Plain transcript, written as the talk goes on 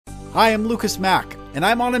Hi, I'm Lucas Mack, and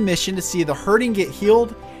I'm on a mission to see the hurting get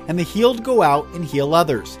healed and the healed go out and heal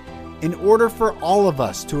others, in order for all of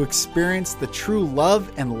us to experience the true love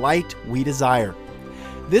and light we desire.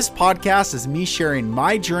 This podcast is me sharing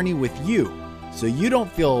my journey with you, so you don't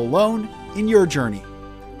feel alone in your journey.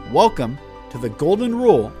 Welcome to the Golden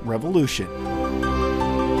Rule Revolution.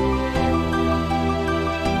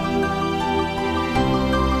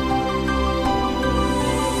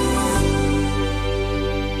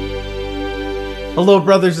 Hello,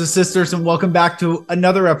 brothers and sisters, and welcome back to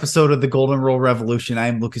another episode of the Golden Rule Revolution. I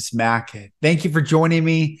am Lucas Mack. Thank you for joining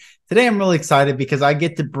me. Today, I'm really excited because I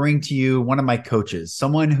get to bring to you one of my coaches,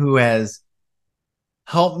 someone who has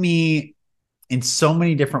helped me in so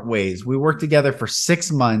many different ways. We worked together for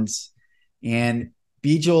 6 months, and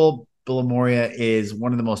Beejal Bilimoria is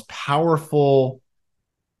one of the most powerful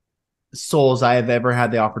souls I have ever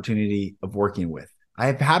had the opportunity of working with.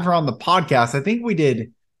 I've had her on the podcast. I think we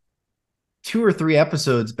did 2 or 3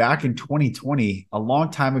 episodes back in 2020, a long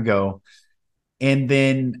time ago. And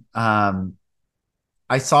then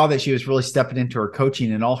I saw that she was really stepping into her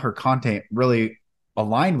coaching, and all her content really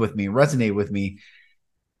aligned with me, resonated with me.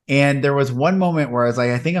 And there was one moment where I was like,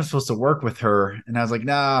 I think I'm supposed to work with her. And I was like,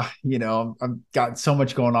 nah, I've got so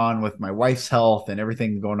much going on with my wife's health and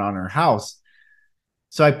everything going on in her house.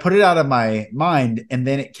 So I put it out of my mind, and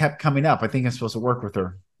then it kept coming up. I think I'm supposed to work with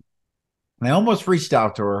her. And I almost reached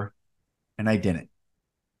out to her, and I didn't.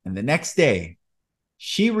 And the next day,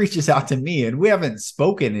 she reaches out to me, and we haven't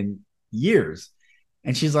spoken in years.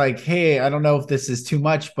 And she's like, hey, I don't know if this is too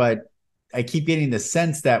much, but I keep getting the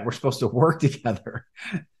sense that we're supposed to work together.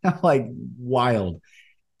 I'm like, wild.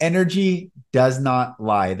 Energy does not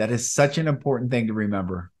lie. That is such an important thing to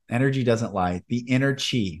remember. Energy doesn't lie. The inner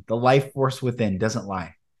chi, the life force within, doesn't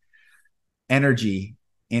lie. Energy,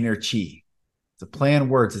 inner chi. It's a play on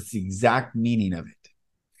words. It's the exact meaning of it.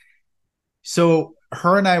 So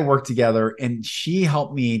her and I worked together, and she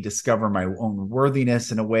helped me discover my own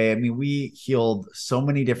worthiness in a way. I mean, we healed so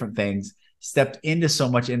many different things, stepped into so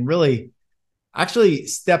much, and really actually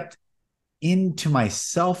stepped into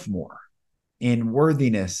myself more in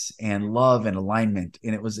worthiness and love and alignment.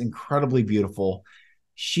 And it was incredibly beautiful.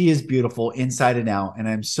 She is beautiful inside and out. And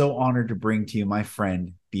I'm so honored to bring to you my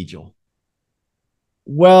friend, Beejal.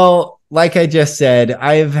 Well, like I just said,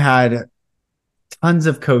 I've had tons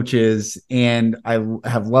of coaches, and I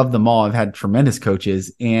have loved them all. I've had tremendous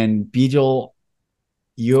coaches, and Beejal,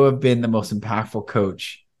 you have been the most impactful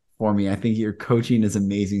coach for me. I think your coaching is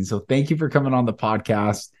amazing. So thank you for coming on the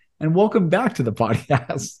podcast, and welcome back to the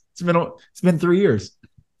podcast. It's been 3 years.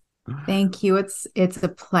 Thank you. It's a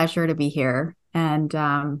pleasure to be here. And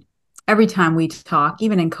every time we talk,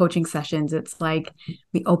 even in coaching sessions, it's like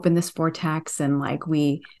we open this vortex, and like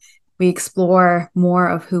we explore more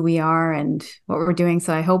of who we are and what we're doing.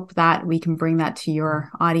 So I hope that we can bring that to your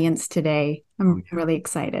audience today. I'm really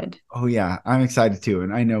excited. Oh yeah, I'm excited too.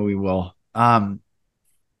 And I know we will. I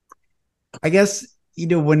guess,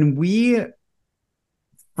 when we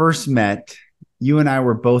first met, you and I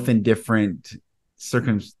were both in different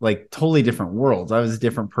totally different worlds. I was a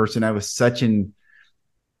different person. I was such in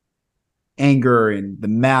anger and the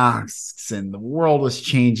masks, and the world was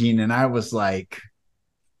changing. And I was like,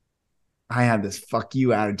 I had this fuck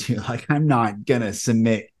you attitude. Like, I'm not going to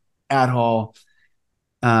submit at all.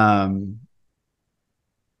 And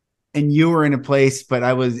you were in a place, but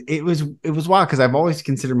it was wild, because I've always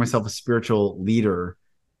considered myself a spiritual leader.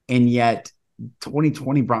 And yet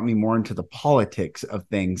 2020 brought me more into the politics of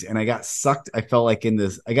things. And I got sucked. I felt like I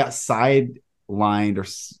got sidelined or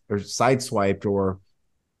sideswiped, or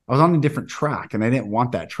I was on a different track, and I didn't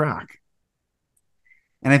want that track.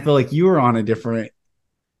 And I feel like you were on a different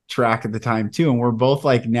track at the time too, and we're both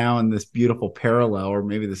like now in this beautiful parallel, or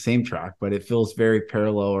maybe the same track, but it feels very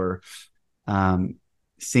parallel or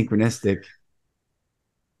synchronistic.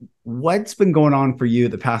 What's been going on for you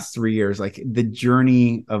the past 3 years, like the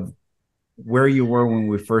journey of where you were when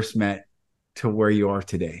we first met to where you are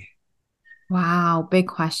today? Wow, big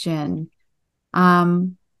question.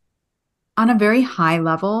 On a very high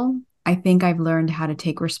level, I think I've learned how to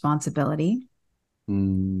take responsibility.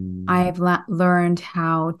 I've learned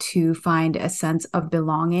how to find a sense of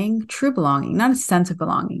belonging, true belonging, not a sense of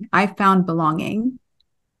belonging. I found belonging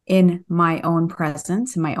in my own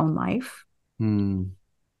presence, in my own life. And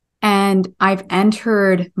I've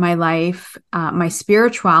entered my life, my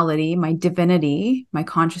spirituality, my divinity, my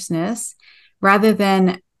consciousness, rather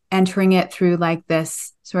than entering it through like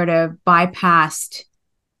this sort of bypassed,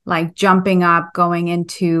 like jumping up, going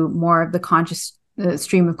into more of the conscious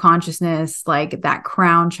stream of consciousness, like that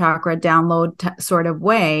crown chakra download sort of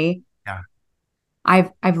way. Yeah.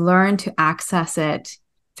 I've learned to access it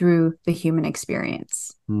through the human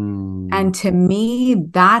experience. Mm. And to me,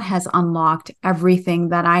 that has unlocked everything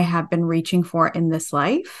that I have been reaching for in this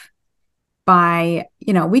life. By,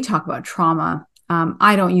 we talk about trauma.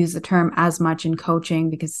 I don't use the term as much in coaching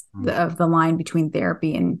because of the line between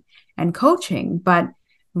therapy and coaching. But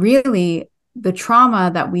really, the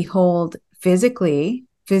trauma that we hold physically,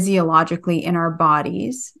 physiologically in our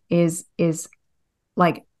bodies is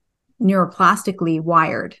like neuroplastically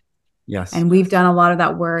wired. Yes. And we've done a lot of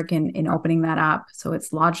that work in opening that up. So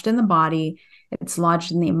it's lodged in the body, it's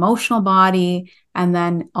lodged in the emotional body, and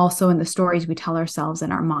then also in the stories we tell ourselves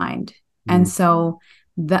in our mind. And so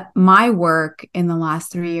my work in the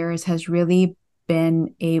last 3 years has really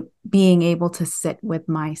been being able to sit with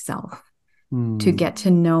myself, to get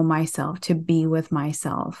to know myself, to be with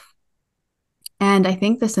myself. And I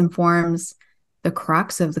think this informs the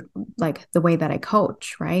crux of the way that I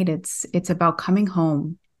coach, right? It's about coming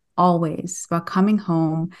home, always about coming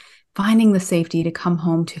home, finding the safety to come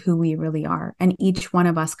home to who we really are. And each one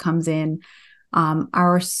of us comes in.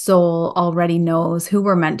 Our soul already knows who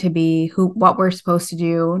we're meant to be, what we're supposed to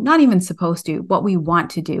do, not even supposed to, what we want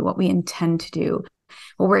to do, what we intend to do,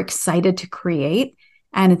 what we're excited to create.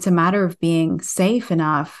 And it's a matter of being safe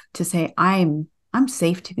enough to say, I'm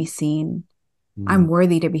safe to be seen. I'm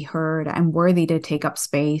worthy to be heard. I'm worthy to take up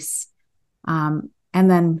space, and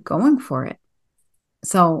then going for it.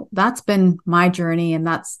 So that's been my journey, and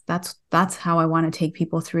that's how I want to take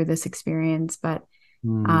people through this experience. But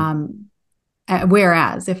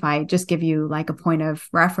whereas if I just give you like a point of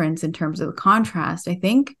reference in terms of the contrast, I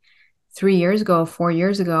think 3 years ago, 4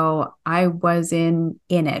 years ago, I was in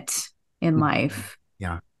it in life.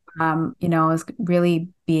 Yeah. I was really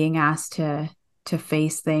being asked to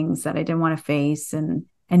face things that I didn't want to face and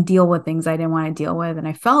deal with things I didn't want to deal with. And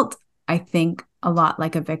I felt, I think, a lot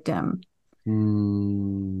like a victim.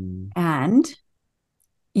 And,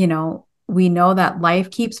 we know that life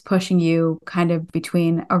keeps pushing you kind of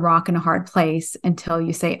between a rock and a hard place until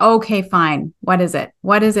you say, okay, fine. What is it?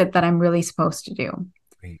 What is it that I'm really supposed to do?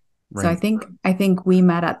 Right. So I think we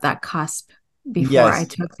met at that cusp before I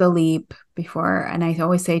took the leap and I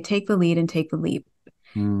always say, take the lead and take the leap.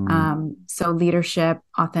 So leadership,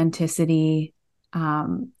 authenticity,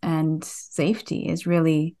 and safety is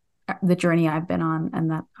really the journey I've been on,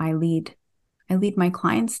 and that I lead my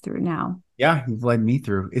clients through now. Yeah, you've led me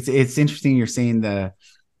through. It's interesting you're saying the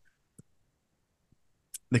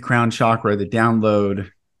crown chakra, the download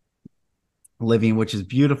living, which is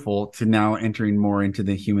beautiful, to now entering more into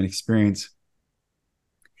the human experience.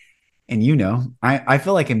 And I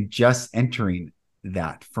feel like I'm just entering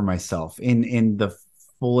that for myself in the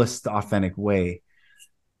fullest authentic way,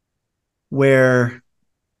 where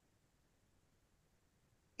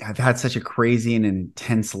I've had such a crazy and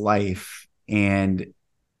intense life, and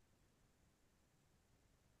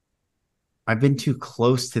I've been too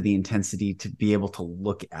close to the intensity to be able to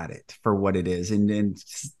look at it for what it is, and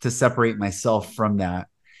to separate myself from that,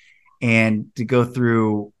 and to go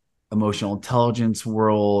through emotional intelligence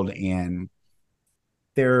world and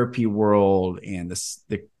therapy world and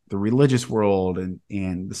the religious world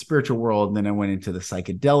and the spiritual world. And then I went into the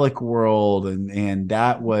psychedelic world, and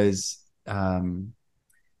that was and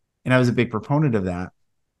I was a big proponent of that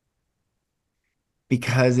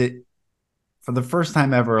because it, for the first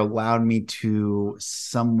time ever, allowed me to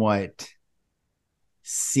somewhat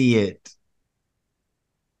see it.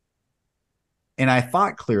 And I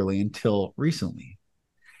thought clearly until recently.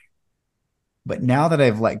 But now that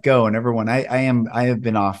I've let go, and everyone, I have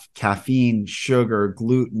been off caffeine, sugar,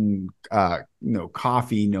 gluten, no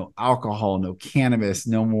coffee, no alcohol, no cannabis,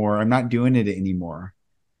 no more. I'm not doing it anymore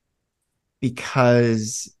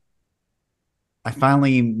because I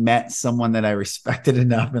finally met someone that I respected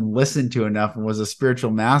enough and listened to enough, and was a spiritual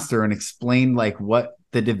master, and explained like what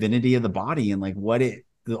the divinity of the body and like what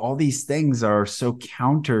all these things are so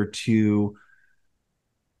counter to.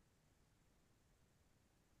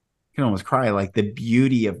 Can almost cry, like the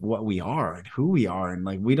beauty of what we are and who we are, and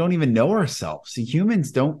like we don't even know ourselves. See,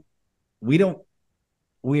 humans don't.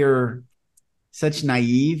 We're such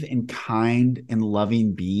naive and kind and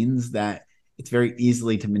loving beings that it's very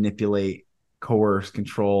easily to manipulate, coerce,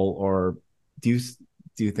 control, or do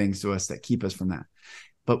things to us that keep us from that.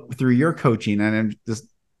 But through your coaching, and I'm just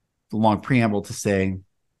a long preamble to say,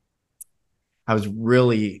 I was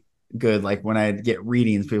really good. Like when I'd get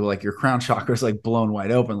readings, people like, your crown chakra is like blown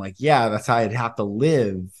wide open. Like, yeah, that's how I'd have to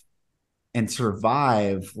live and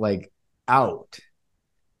survive, like out.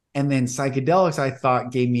 And then psychedelics, I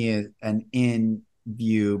thought, gave me an in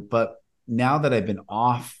view. But now that I've been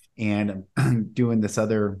off and I'm doing this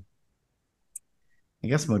other, I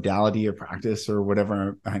guess, modality or practice or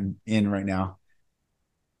whatever I'm in right now,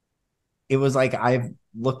 it was like I've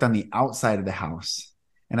looked on the outside of the house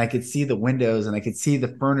and I could see the windows and I could see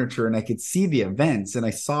the furniture and I could see the events and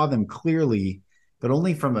I saw them clearly, but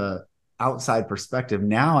only from a outside perspective.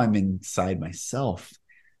 Now I'm inside myself.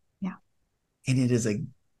 Yeah. And it is a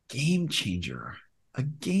game changer. A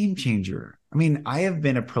game changer. I mean, I have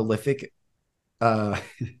been a prolific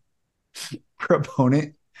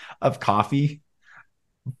proponent of coffee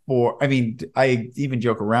I mean, I even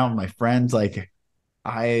joke around with my friends, like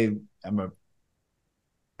I am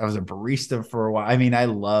I was a barista for a while. I mean, I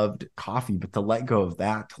loved coffee, but to let go of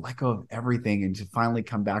that, to let go of everything and to finally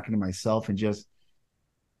come back into myself and just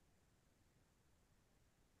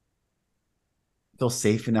feel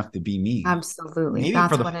safe enough to be me. Absolutely. Maybe for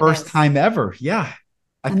That's the what it first is. time ever. Yeah.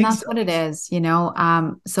 I And think that's so. what it is,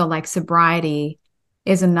 so like sobriety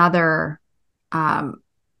is um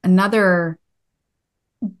another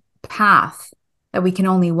path that we can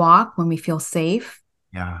only walk when we feel safe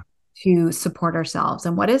Yeah. to support ourselves.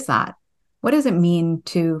 And what is that? What does it mean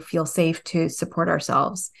to feel safe to support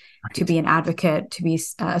ourselves, to Right. be an advocate, to be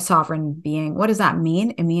a sovereign being? What does that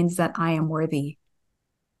mean? It means that I am worthy.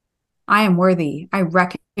 I am worthy. I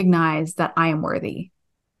recognize that I am worthy,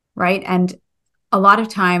 right? And a lot of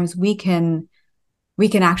times we can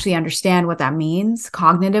actually understand what that means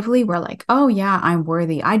cognitively. We're like, oh yeah, I'm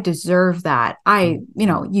worthy, I deserve that.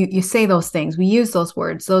 You say those things, we use those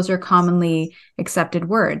words, those are commonly accepted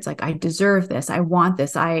words, like I deserve this, I want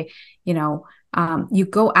this, you know you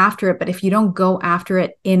go after it. But if you don't go after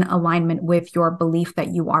it in alignment with your belief that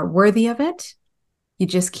you are worthy of it, you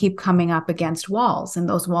just keep coming up against walls, and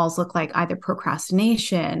those walls look like either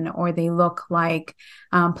procrastination, or they look like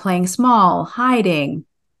playing small, hiding.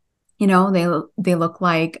 They look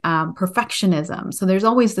like perfectionism. So there's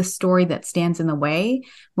always the story that stands in the way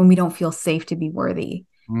when we don't feel safe to be worthy.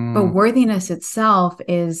 But Mm, worthiness itself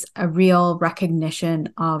is a real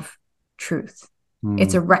recognition of truth.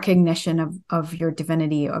 It's a mm, recognition of your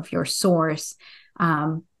divinity, of your source,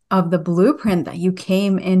 of the blueprint that you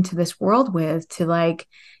came into this world with, to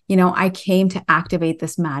I came to activate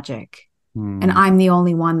this magic, and mm, I'm the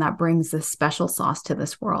only one that brings this special sauce to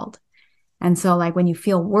this world. And so, like, when you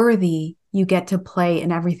feel worthy, you get to play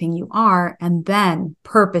in everything you are, and then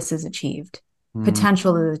purpose is achieved, mm.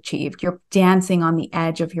 potential is achieved. You're dancing on the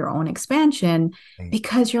edge of your own expansion, Right.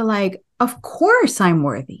 because you're like, of course I'm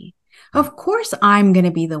worthy. Right. Of course I'm going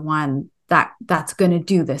to be the one that's going to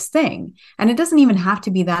do this thing. And it doesn't even have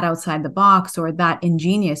to be that outside the box or that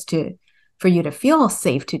ingenious to for you to feel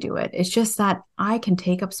safe to do it. It's just that I can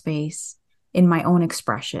take up space in my own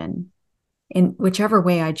expression in whichever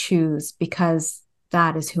way I choose, because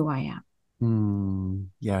that is who I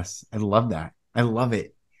am. Yes, I love that. I love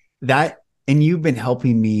it. That, and you've been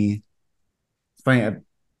helping me. It's funny.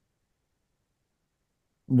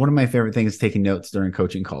 One of my favorite things is taking notes during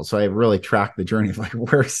coaching calls. So I really track the journey of like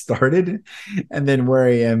where I started and then where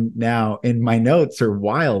I am now. And my notes are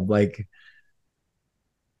wild. Like,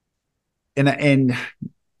 and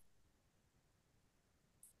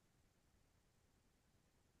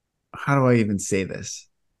how do I even say this?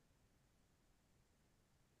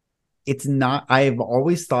 It's not, I've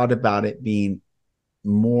always thought about it being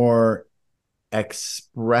more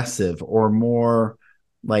expressive or more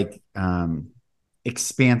like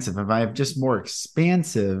expansive. If I have just more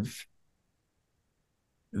expansive,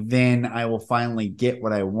 then I will finally get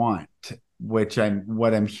what I want, which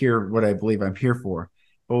what I believe I'm here for.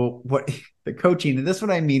 But what the coaching, and this is what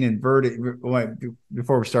I mean inverted.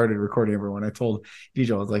 Before we started recording, everyone, I told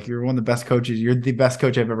Beejal, I was like, "You're one of the best coaches. You're the best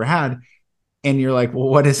coach I've ever had." And you're like, "Well,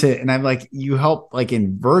 what is it?" And I'm like, "You help like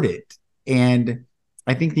invert it." And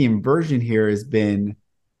I think the inversion here has been,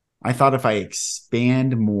 I thought if I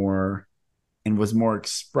expand more and was more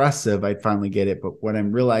expressive, I'd finally get it. But what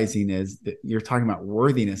I'm realizing is that you're talking about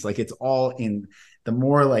worthiness. Like it's all in the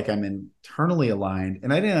more like I'm internally aligned.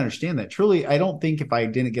 And I didn't understand that. Truly, I don't think if I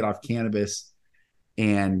didn't get off cannabis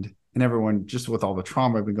and everyone just with all the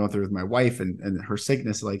trauma I've been going through with my wife and her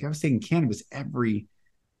sickness, like I was taking cannabis every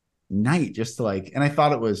night just to like, and I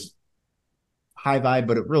thought it was high vibe,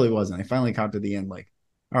 but it really wasn't. I finally got to the end, like,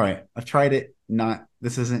 all right, I've tried it. Not,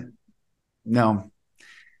 this isn't, no,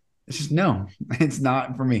 it's just no, it's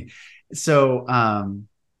not for me. So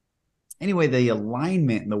anyway, the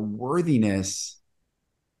alignment and the worthiness,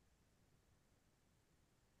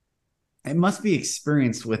 it must be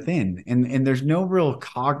experienced within. And there's no real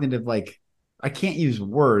cognitive, like I can't use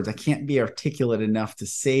words. I can't be articulate enough to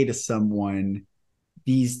say to someone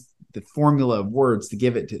the formula of words to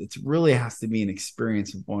give it to. It really has to be an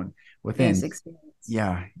experience of one It is within. experience.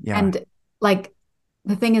 Yeah, yeah. And like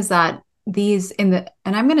the thing is that and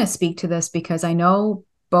I'm going to speak to this because I know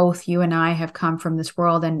both you and I have come from this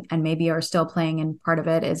world and maybe are still playing in part of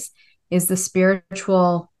it is the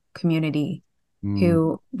spiritual community,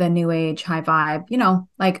 who the new age high vibe,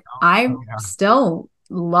 like I still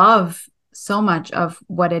love so much of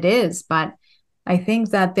what it is, but I think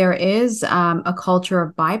that there is a culture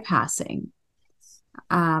of bypassing.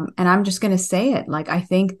 And I'm just going to say it. Like, I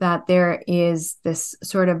think that there is this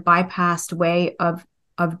sort of bypassed way of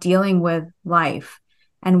dealing with life.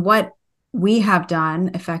 And what we have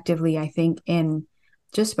done effectively, I think, in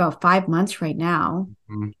just about 5 months right now,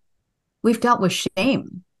 we've dealt with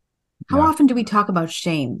shame. How often do we talk about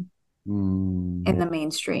shame in the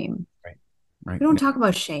mainstream? Right. We don't talk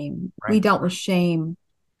about shame. Right. We dealt with shame.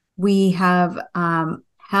 We have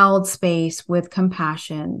held space with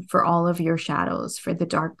compassion for all of your shadows, for the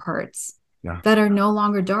dark parts that are no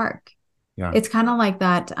longer dark. It's kind of like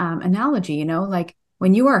that analogy, like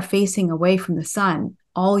when you are facing away from the sun,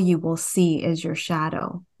 all you will see is your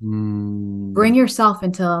shadow. Bring yourself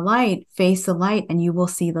into the light, face the light, and you will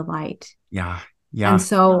see the light. And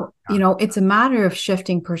so, it's a matter of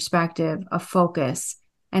shifting perspective, of focus,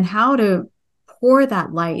 and how to pour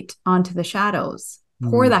that light onto the shadows,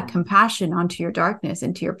 pour that compassion onto your darkness,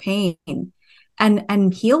 into your pain,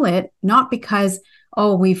 and heal it, not because,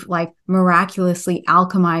 we've like miraculously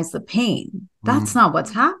alchemized the pain. That's not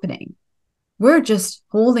what's happening. We're just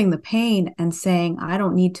holding the pain and saying, I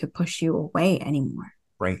don't need to push you away anymore.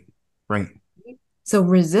 Right. So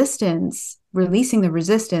resistance, releasing the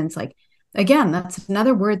resistance, like, again, that's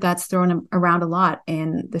another word that's thrown around a lot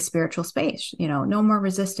in the spiritual space. No more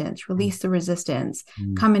resistance, release the resistance,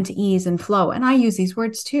 come into ease and flow. And I use these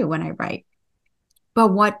words too when I write.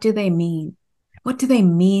 But what do they mean? What do they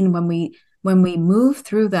mean when we move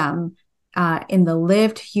through them in the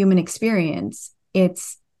lived human experience?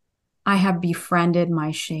 It's, I have befriended my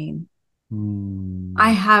shame.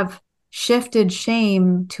 I have shifted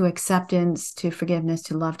shame to acceptance, to forgiveness,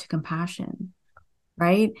 to love, to compassion.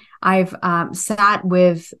 Right? I've sat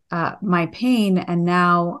with my pain, and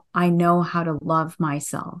now I know how to love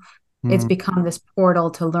myself. It's become this portal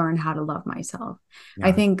to learn how to love myself.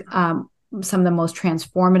 I think some of the most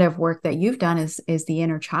transformative work that you've done is the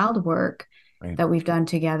inner child work that we've done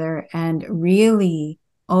together, and really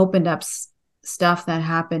opened up stuff that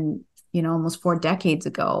happened, almost 4 decades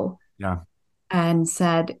ago. And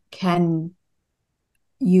said, can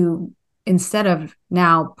you, instead of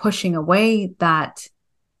now pushing away that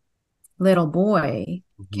little boy,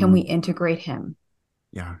 can we integrate him?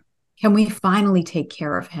 Can we finally take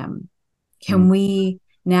care of him? Can we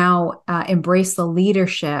now embrace the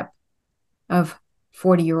leadership of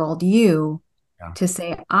 40-year-old you to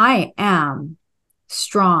say, I am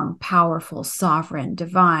strong, powerful, sovereign,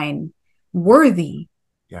 divine, worthy,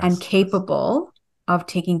 and capable of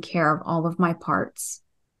taking care of all of my parts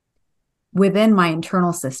within my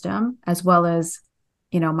internal system, as well as,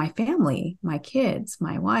 my family, my kids,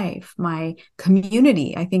 my wife, my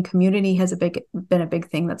community. I think community has been a big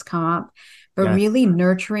thing that's come up, but really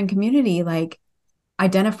nurturing community, like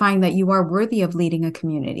identifying that you are worthy of leading a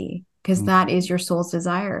community, because that is your soul's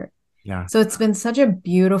desire. So it's been such a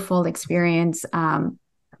beautiful experience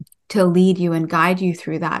to lead you and guide you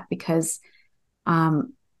through that, because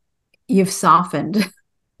you've softened.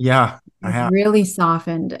 I have really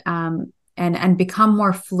softened and become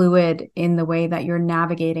more fluid in the way that you're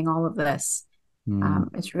navigating all of this.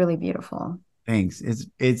 It's really beautiful. Thanks.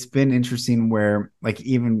 It's been interesting where, like,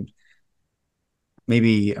 even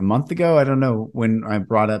maybe a month ago, I don't know, when I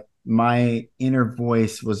brought up, my inner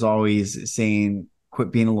voice was always saying,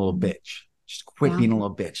 quit being a little bitch. Just quit being a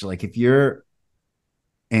little bitch. Like,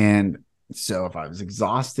 and so if I was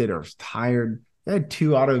exhausted or was tired, I had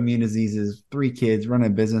 2 autoimmune diseases, 3 kids, running a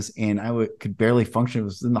business, and I could barely function. I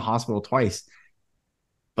was in the hospital twice,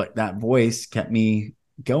 but that voice kept me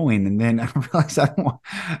going. And then I realized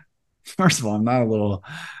first of all,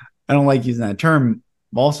 I don't like using that term.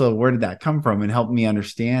 Also, where did that come from? And helped me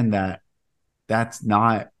understand that that's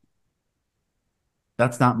not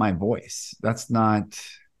my voice. That's not,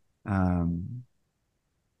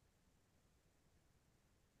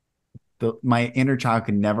 my inner child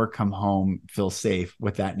could never come home, feel safe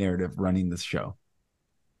with that narrative running this show.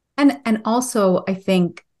 And also, I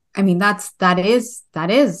think, that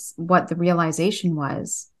is what the realization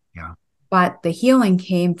was. But the healing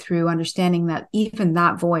came through understanding that even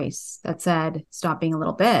that voice that said, stop being a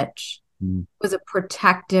little bitch, was a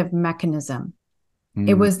protective mechanism.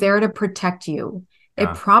 It was there to protect you.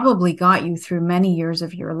 It probably got you through many years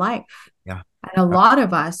of your life. And a lot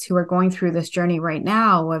of us who are going through this journey right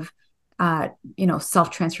now of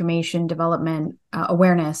self-transformation, development,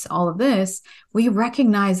 awareness, all of this, we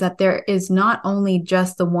recognize that there is not only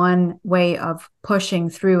just the one way of pushing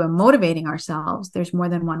through and motivating ourselves. There's more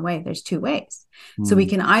than one way. There's two ways. So we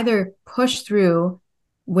can either push through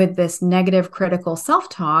with this negative, critical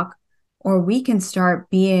self-talk, or we can start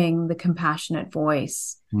being the compassionate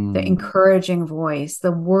voice, the encouraging voice,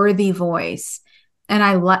 the worthy voice. And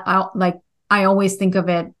I always think of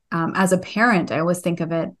it as a parent. I always think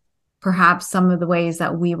of it perhaps some of the ways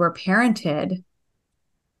that we were parented,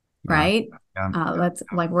 right?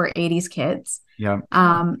 We're 80s kids. Yeah.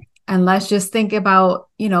 And let's just think about,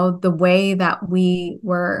 the way that we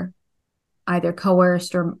were either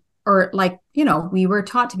coerced or we were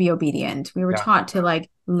taught to be obedient. We were taught to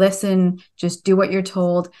listen, just do what you're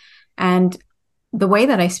told. And the way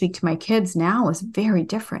that I speak to my kids now is very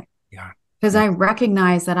different. Yeah. Because I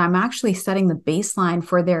recognize that I'm actually setting the baseline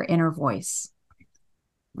for their inner voice.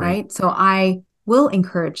 Right. So I will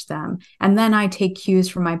encourage them. And then I take cues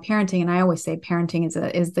from my parenting. And I always say parenting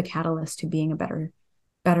is the catalyst to being better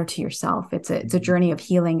to yourself. It's a journey of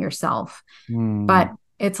healing yourself. But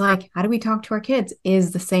it's like, how do we talk to our kids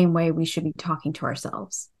is the same way we should be talking to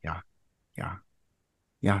ourselves. Yeah. Yeah.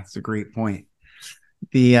 Yeah. It's a great point.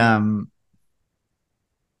 The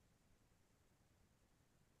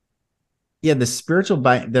spiritual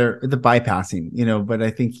the bypassing, but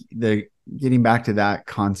I think getting back to that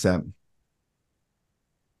concept,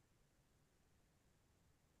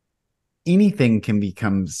 anything can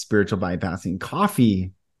become spiritual bypassing.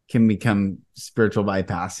 Coffee can become spiritual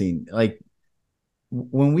bypassing. Like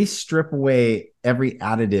when we strip away every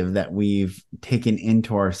additive that we've taken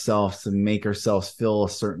into ourselves to make ourselves feel a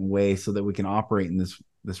certain way so that we can operate in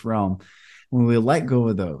this realm, when we let go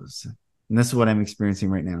of those, and this is what I'm experiencing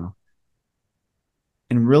right now,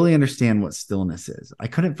 and really understand what stillness is. I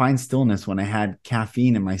couldn't find stillness when I had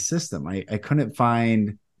caffeine in my system. I couldn't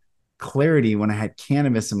find clarity when I had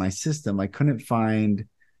cannabis in my system. I couldn't find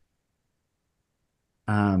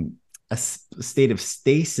a state of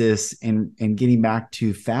stasis and getting back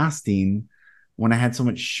to fasting when I had so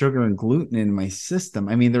much sugar and gluten in my system.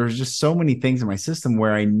 I mean, there was just so many things in my system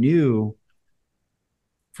where I knew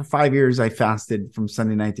for 5 years I fasted from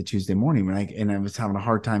Sunday night to Tuesday morning and I was having a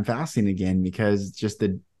hard time fasting again because just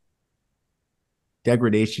the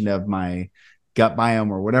degradation of my gut biome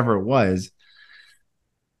or whatever it was.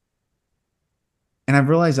 And I've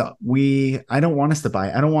realized that I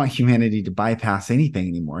don't want humanity to bypass anything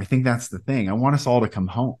anymore. I think that's the thing. I want us all to come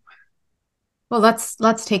home. Well, let's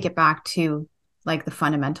take it back to the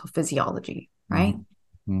fundamental physiology, right?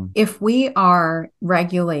 Mm-hmm. If we are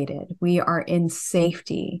regulated, we are in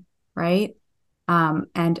safety, right?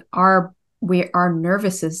 And our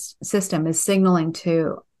nervous system is signaling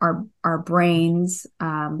to our brains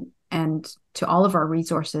and to all of our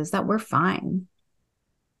resources that we're fine.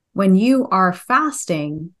 When you are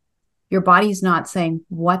fasting, your body's not saying,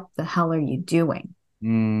 what the hell are you doing?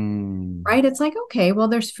 Right? It's like, okay, well,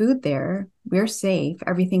 there's food there. We're safe.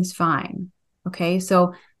 Everything's fine. Okay.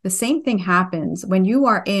 So the same thing happens when you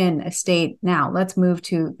are in a state. Now let's move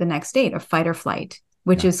to the next state of fight or flight,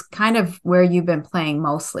 which is kind of where you've been playing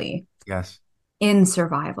mostly. Yes. In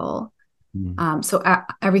survival. So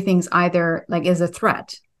everything's either is a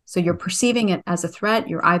threat. So you're perceiving it as a threat.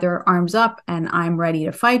 You're either arms up and I'm ready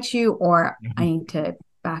to fight you, or I need to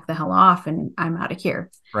back the hell off and I'm out of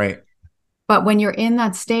here. Right. But when you're in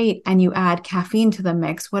that state and you add caffeine to the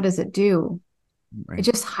mix, what does it do? Right. It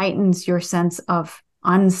just heightens your sense of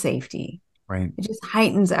unsafety. Right. It just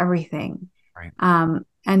heightens everything. Right.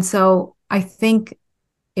 And so I think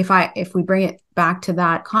if we bring it back to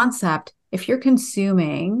that concept, if you're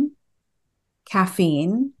consuming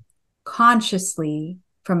caffeine consciously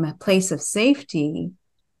from a place of safety,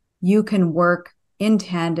 you can work in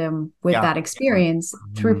tandem with that experience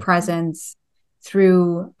through presence,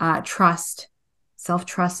 through trust.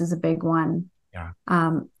 Self-trust is a big one. Yeah.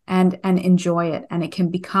 And enjoy it. And it can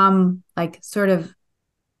become sort of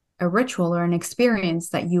a ritual or an experience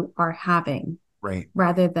that you are having, right,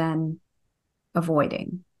 rather than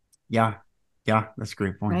avoiding. Yeah. That's a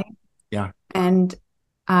great point. Right. Yeah. And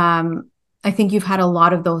I think you've had a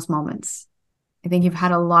lot of those moments.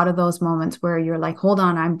 Where you're like, hold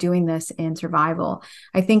on, I'm doing this in survival.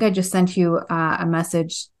 I think I just sent you a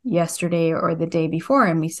message yesterday or the day before,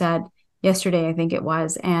 and we said yesterday, I think it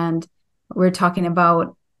was, and we're talking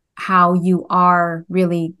about how you are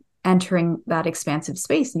really entering that expansive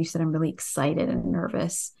space. And you said, I'm really excited and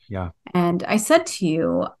nervous. Yeah. And I said to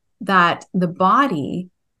you that the body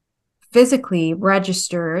physically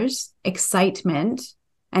registers excitement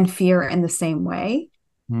and fear in the same way.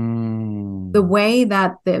 The way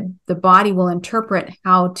that the body will interpret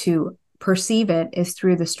how to perceive it is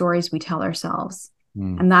through the stories we tell ourselves.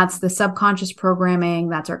 Mm. And that's the subconscious programming.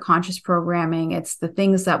 That's our conscious programming. It's the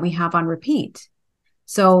things that we have on repeat.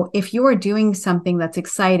 So if you're doing something that's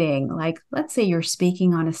exciting, like let's say you're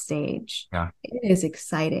speaking on a stage, it is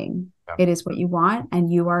exciting. Yeah. It is what you want.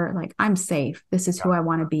 And you are like, I'm safe. This is who I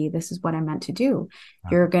want to be. This is what I'm meant to do.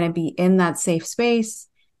 You're going to be in that safe space.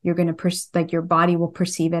 You're going to like your body will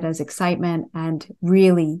perceive it as excitement and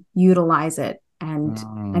really utilize it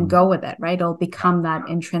and go with it, right? It'll become that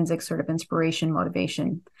intrinsic sort of inspiration,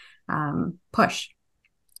 motivation, push.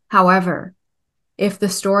 However, if the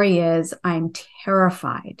story is, I'm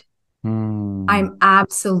terrified, I'm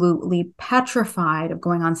absolutely petrified of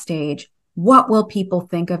going on stage. What will people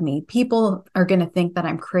think of me? People are going to think that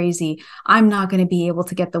I'm crazy. I'm not going to be able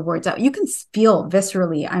to get the words out. You can feel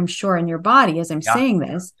viscerally, I'm sure, in your body as I'm saying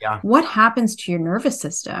this. What happens to your nervous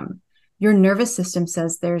system? Your nervous system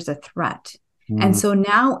says there's a threat. And so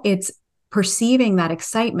now it's perceiving that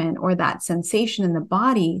excitement or that sensation in the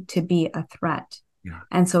body to be a threat. Yeah.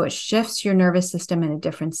 And so it shifts your nervous system in a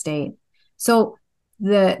different state. So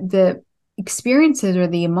the experiences or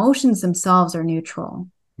the emotions themselves are neutral.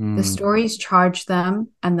 The stories charge them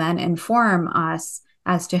and then inform us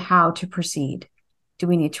as to how to proceed. Do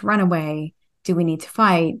we need to run away? Do we need to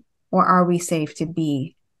fight? Or are we safe to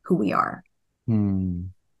be who we are?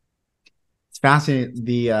 It's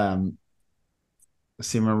fascinating. Let's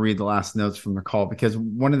see, I'm going to read the last notes from the call, because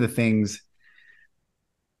one of the things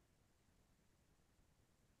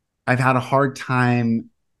I've had a hard time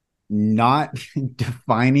not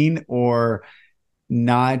defining or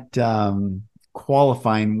not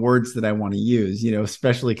qualifying words that I want to use,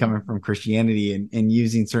 especially coming from Christianity and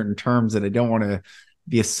using certain terms that I don't want to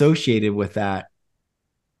be associated with that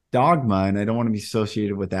dogma. And I don't want to be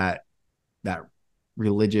associated with that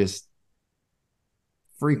religious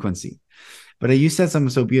frequency. But you said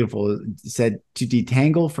something so beautiful. It said to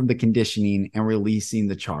detangle from the conditioning and releasing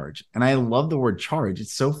the charge. And I love the word charge.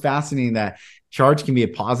 It's so fascinating that charge can be a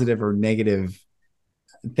positive or negative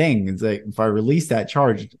thing. It's like, if I release that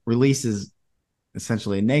charge, release is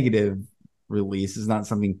essentially a negative release. It's not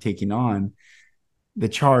something taking on the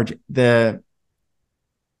charge. And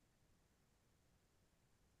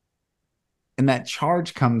that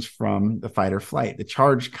charge comes from the fight or flight. The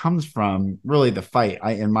charge comes from really the fight.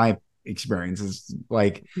 In my experience is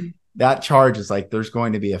like that charge is like there's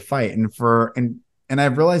going to be a fight, and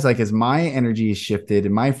I've realized, like, as my energy has shifted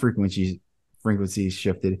and my frequency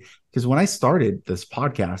shifted, because when I started this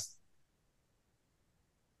podcast,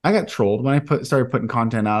 I got trolled. When I started putting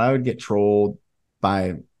content out, I would get trolled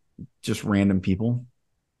by just random people,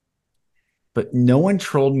 but no one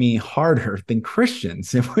trolled me harder than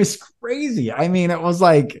Christians. It was crazy. I mean, it was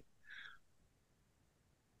like,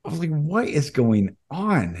 I was like, what is going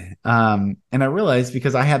on? And I realized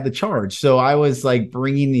because I had the charge. So I was like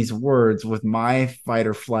bringing these words with my fight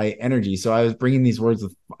or flight energy. So I was bringing these words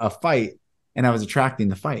with a fight, and I was attracting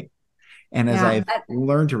the fight. And as I've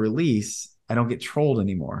learned to release, I don't get trolled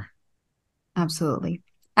anymore. Absolutely.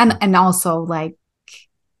 And also, like,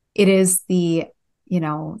 it is the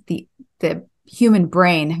human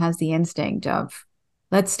brain has the instinct of,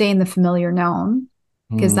 let's stay in the familiar known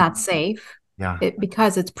because that's safe. Yeah.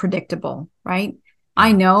 Because it's predictable, right?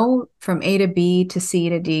 I know from A to B to C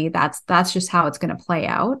to D, that's just how it's going to play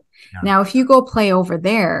out. Yeah. Now, if you go play over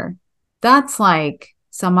there, that's like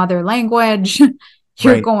some other language.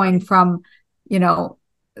 You're going from,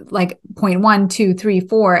 like point 1, 2, 3,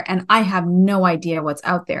 4, and I have no idea what's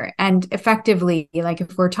out there. And effectively, like,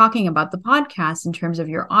 if we're talking about the podcast in terms of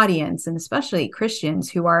your audience, and especially Christians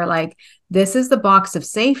who are like, this is the box of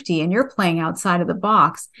safety and you're playing outside of the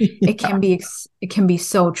box, it can be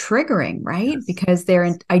so triggering, right? Yes. Because their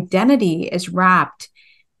identity is wrapped,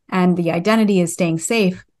 and the identity is staying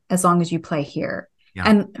safe as long as you play here. Yeah.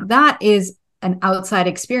 And that is an outside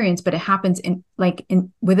experience, but it happens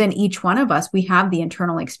within each one of us. We have the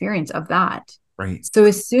internal experience of that. Right. So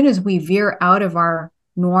as soon as we veer out of our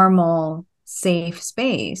normal safe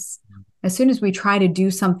space, as soon as we try to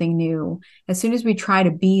do something new, as soon as we try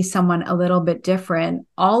to be someone a little bit different,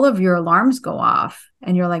 all of your alarms go off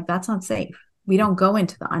and you're like, that's not safe. We don't go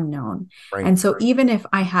into the unknown. Right. And so even if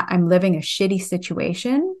I'm living a shitty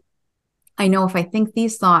situation, I know if I think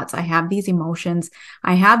these thoughts, I have these emotions,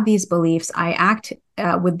 I have these beliefs, I act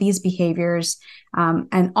with these behaviors,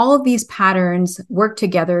 and all of these patterns work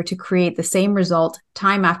together to create the same result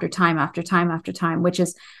time after time after time after time, which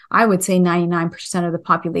is, I would say 99% of the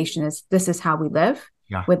population this is how we live.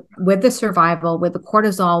 Yeah. With the survival, with the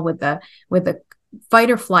cortisol, with the fight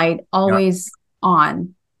or flight always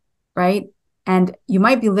on, right? And you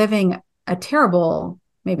might be living a terrible,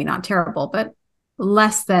 maybe not terrible, but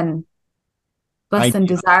less than less than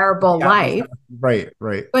desirable life. Right.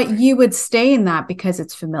 But you would stay in that because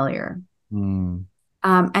it's familiar. And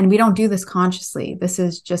we don't do this consciously. This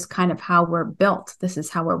is just kind of how we're built. This is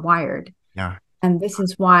how we're wired. Yeah. And this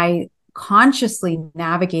is why consciously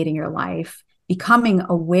navigating your life, becoming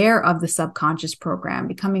aware of the subconscious program,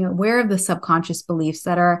 becoming aware of the subconscious beliefs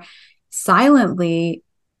that are silently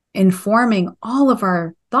informing all of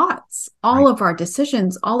our thoughts, all of our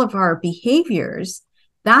decisions, all of our behaviors.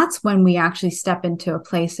 That's when we actually step into a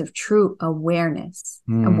place of true awareness.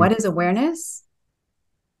 And what is awareness?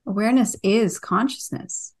 Awareness is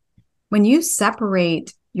consciousness. When you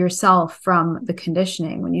separate yourself from the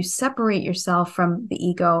conditioning, when you separate yourself from the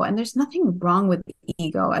ego, and there's nothing wrong with the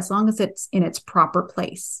ego as long as it's in its proper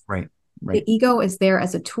place. Right. The ego is there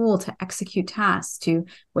as a tool to execute tasks, to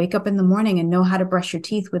wake up in the morning and know how to brush your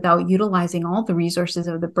teeth without utilizing all the resources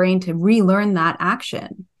of the brain to relearn that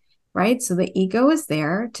action, right? So the ego is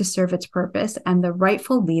there to serve its purpose, and the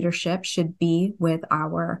rightful leadership should be with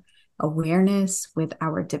our awareness, with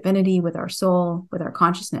our divinity, with our soul, with our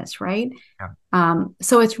consciousness, right? Yeah.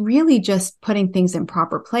 So it's really just putting things in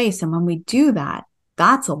proper place. And when we do that,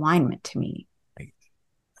 that's alignment to me. Right.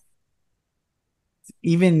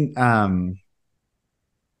 Even and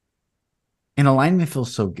alignment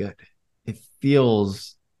feels so good. It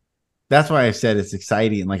feels, that's why I said it's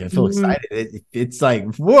exciting. Like I feel excited. It's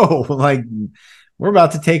like, whoa, like we're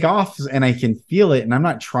about to take off and I can feel it. And I'm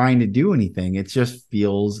not trying to do anything. It just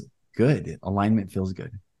feels good. Alignment feels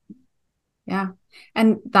good. Yeah.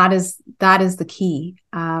 And that is the key.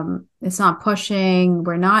 It's not pushing.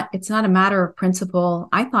 It's not a matter of principle.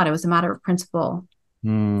 I thought it was a matter of principle.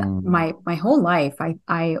 My whole life,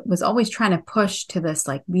 I was always trying to push to this,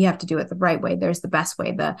 like, we have to do it the right way. There's the best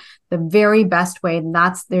way, the very best way. And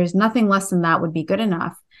there's nothing less than that would be good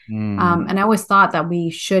enough. And I always thought that we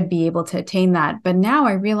should be able to attain that. But now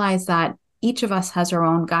I realize that each of us has our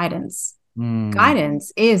own guidance.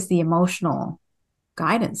 Guidance is the emotional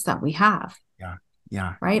guidance that we have.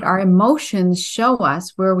 Yeah. Right. Our emotions show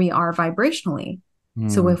us where we are vibrationally.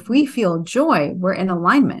 So if we feel joy, we're in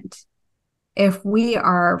alignment. If we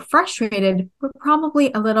are frustrated, we're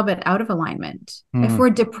probably a little bit out of alignment. If we're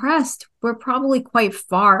depressed, we're probably quite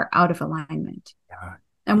far out of alignment.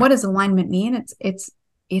 And what does alignment mean?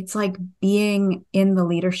 It's like being in the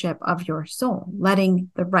leadership of your soul,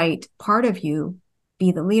 letting the right part of you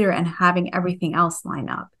be the leader and having everything else line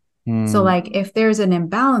up. So like if there's an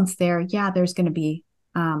imbalance there, there's going to be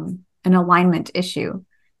an alignment issue.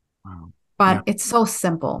 But it's so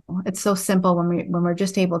simple. It's so simple when we're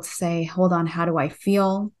just able to say, hold on, how do I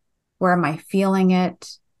feel? Where am I feeling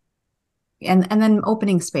it? And then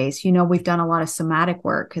opening space. We've done a lot of somatic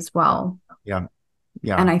work as well. Yeah.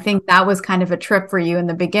 And I think that was kind of a trip for you in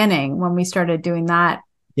the beginning when we started doing that.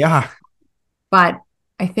 Yeah. But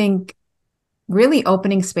I think really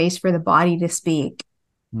opening space for the body to speak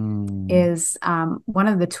is one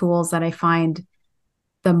of the tools that I find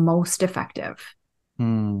the most effective.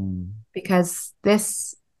 Because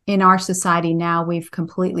this, in our society now, we've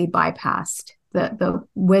completely bypassed the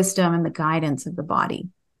wisdom and the guidance of the body.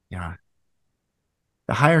 Yeah.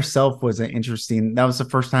 The higher self was that was the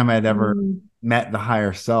first time I'd ever met the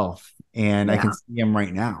higher self. And I can see him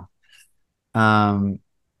right now.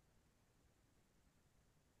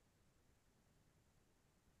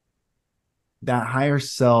 That higher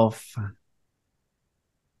self,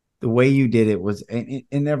 the way you did it was, and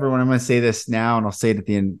everyone, I'm going to say this now and I'll say it at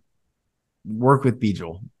the end, work with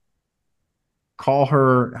Beejal. Call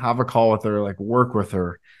her, have a call with her, like work with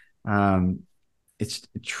her. It's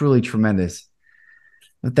truly tremendous.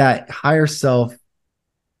 But that higher self,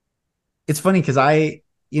 it's funny because I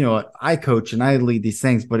coach and I lead these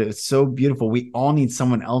things, but it's so beautiful. We all need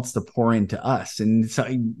someone else to pour into us. And so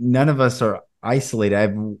none of us are isolated.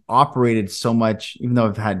 I've operated so much, even though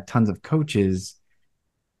I've had tons of coaches,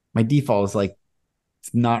 my default is like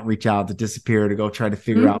to not reach out, to disappear, to go try to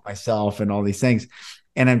figure out myself and all these things.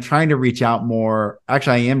 And I'm trying to reach out more.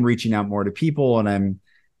 Actually, I am reaching out more to people, and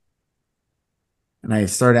I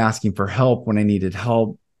started asking for help when I needed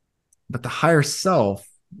help. But the higher self,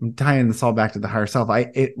 I'm tying this all back to the higher self.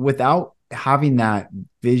 Without having that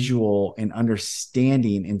visual and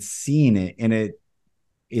understanding and seeing it, and it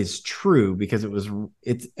is true because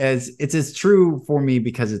it's as true for me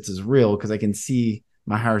because it's as real, because I can see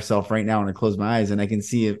my higher self right now when I close my eyes, and I can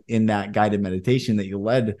see it in that guided meditation that you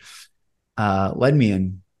led me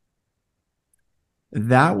in.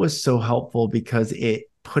 That was so helpful because it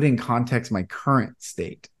put in context my current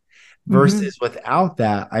state versus without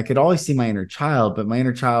that, I could always see my inner child, but my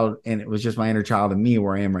inner child, and it was just my inner child and me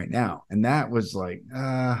where I am right now. And that was like,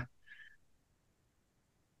 I've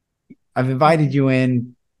invited you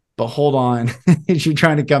in, but hold on. You're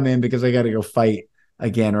trying to come in because I got to go fight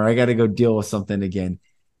again, or I got to go deal with something again.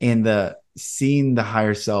 And seeing the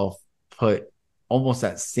higher self put almost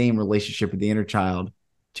that same relationship with the inner child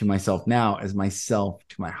to myself now as myself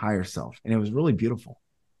to my higher self. And it was really beautiful.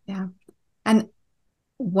 Yeah. And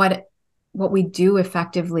what we do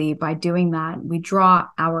effectively by doing that, we draw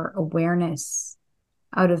our awareness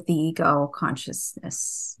out of the ego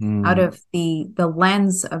consciousness, out of the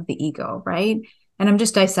lens of the ego, right? And I'm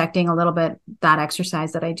just dissecting a little bit that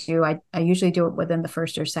exercise that I do. I usually do it within the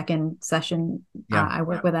first or second session. I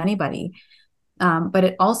work with anybody. But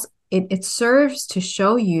it also, it serves to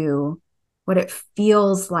show you what it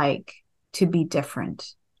feels like to be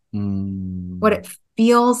different. What it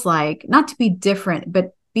feels like, not to be different,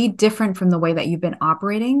 but be different from the way that you've been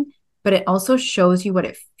operating. But it also shows you what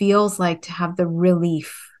it feels like to have the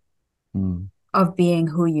relief of being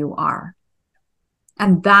who you are.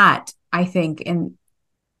 And that, I think, in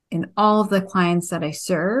all of the clients that I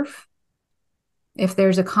serve, if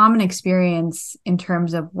there's a common experience in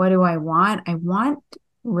terms of what do I want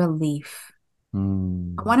relief. I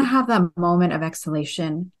want to have that moment of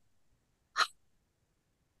exhalation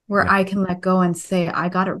where I can let go and say, I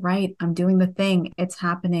got it right. I'm doing the thing. It's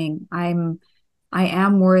happening. I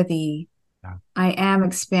am worthy. Yeah. I am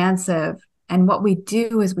expansive. And what we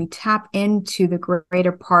do is we tap into the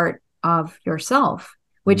greater part of yourself,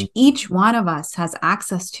 which each one of us has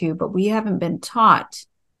access to, but we haven't been taught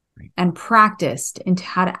and practiced into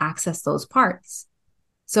how to access those parts.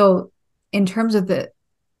 So in terms of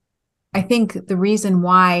I think the reason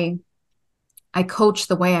why I coach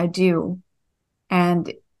the way I do,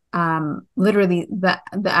 and literally the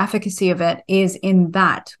efficacy of it is in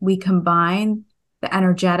that we combine the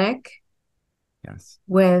energetic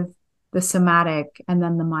with the somatic and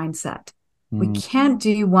then the mindset. We can't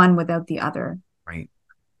do one without the other. Right.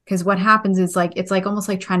 Because what happens is it's like almost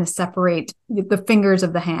like trying to separate the fingers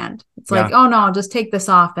of the hand. It's like, oh no, I'll just take this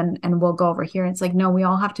off and we'll go over here. And it's like, no, we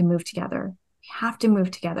all have to move together. We have to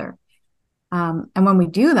move together. And when we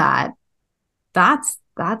do that, that's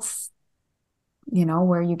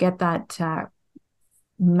where you get that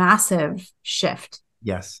massive shift.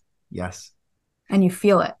 Yes. And you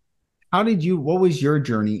feel it. What was your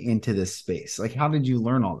journey into this space? Like, how did you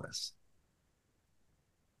learn all this?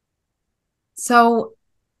 So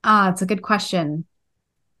it's a good question.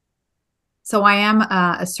 So I am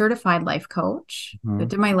a certified life coach. I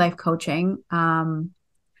did my life coaching.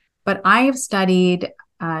 But I have studied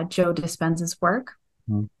Joe Dispenza's work.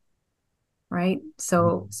 Right.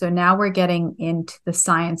 So now we're getting into the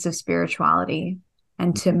science of spirituality.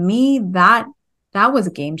 And to me, that was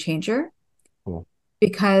a game changer. Cool.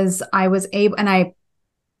 Because I was able, and I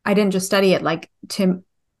didn't just study it,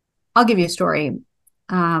 I'll give you a story,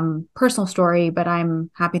 personal story, but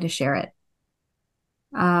I'm happy to share it.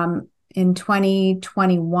 In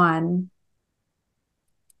 2021,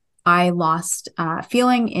 I lost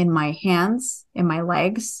feeling in my hands, in my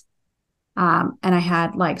legs. And I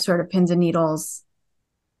had sort of pins and needles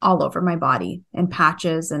all over my body in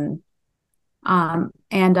patches. And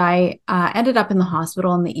I ended up in the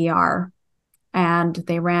hospital in the ER, and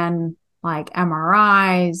they ran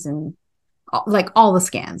MRIs and all the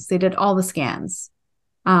scans. They did all the scans.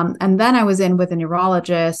 And then I was in with a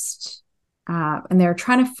neurologist, and they were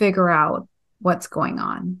trying to figure out what's going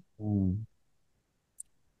on.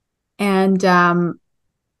 And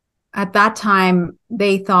at that time,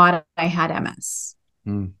 they thought I had MS.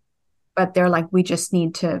 But they're like, we just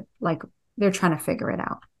need to, they're trying to figure it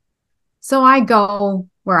out. So I go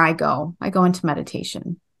where I go. I go into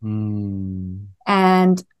meditation.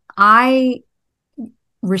 And I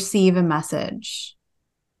receive a message,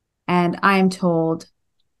 and I am told,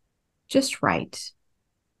 just write.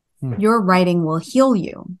 Your writing will heal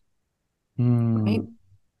you. Right?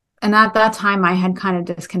 And at that time, I had kind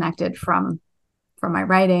of disconnected from my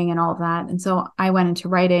writing and all of that. And so I went into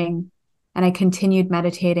writing, and I continued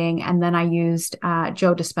meditating. And then I used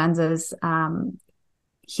Joe Dispenza's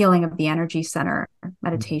Healing of the Energy Center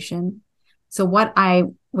meditation. So what I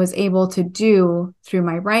was able to do through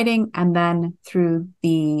my writing, and then through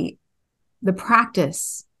the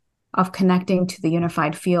practice of connecting to the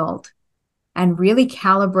unified field and really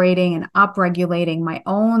calibrating and upregulating my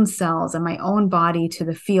own cells and my own body to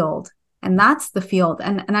the field. And that's the field.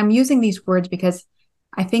 And I'm using these words because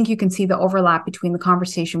I think you can see the overlap between the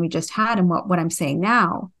conversation we just had and what I'm saying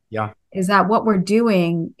now. Yeah. Is that what we're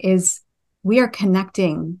doing is we are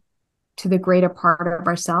connecting to the greater part of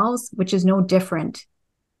ourselves, which is no different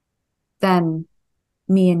than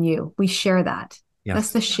me and you. We share that. Yes.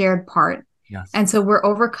 That's the shared part. Yes. And so we're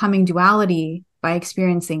overcoming duality by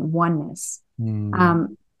experiencing oneness.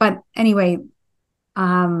 But anyway,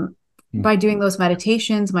 By doing those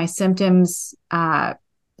meditations, my symptoms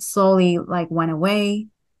slowly like went away.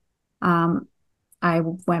 I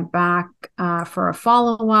went back for a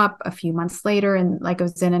follow-up a few months later, and like I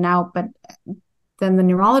was in and out, but then the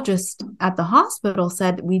neurologist at the hospital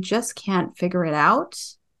said, we just can't figure it out.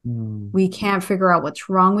 We can't figure out what's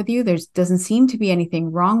wrong with you. There doesn't seem to be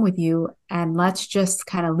anything wrong with you. And let's just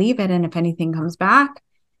kind of leave it. And if anything comes back,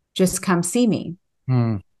 just come see me.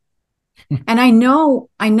 And I know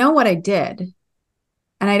what I did.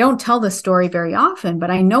 And I don't tell this story very often,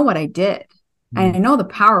 but I know what I did. And I know the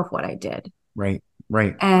power of what I did. Right.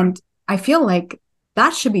 And I feel like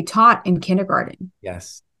that should be taught in kindergarten.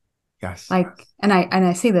 Yes. Like, and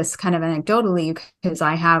I say this kind of anecdotally because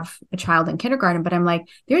I have a child in kindergarten, but I'm like,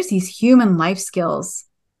 there's these human life skills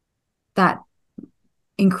that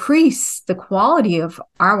increase the quality of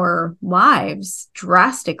our lives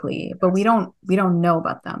drastically, but we don't know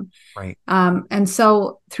about them. Right. And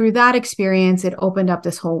so through that experience, it opened up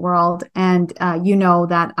this whole world. And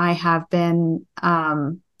that I have been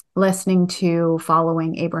listening to,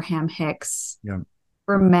 following Abraham Hicks. Yeah.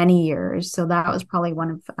 For many years. So that was probably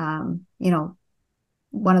one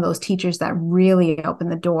of those teachers that really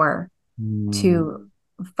opened the door to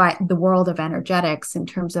the world of energetics in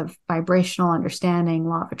terms of vibrational understanding,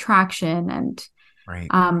 law of attraction, and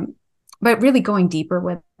but really going deeper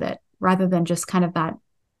with it rather than just kind of that,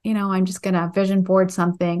 I'm just going to vision board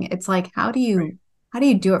something. It's like, how do you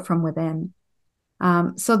do it from within?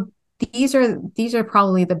 So these are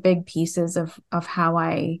probably the big pieces of how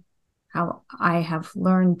I have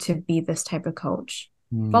learned to be this type of coach.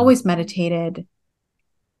 I've always meditated.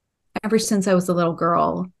 Ever since I was a little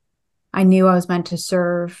girl, I knew I was meant to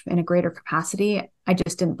serve in a greater capacity. I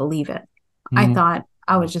just didn't believe it. I thought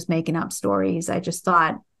I was just making up stories. I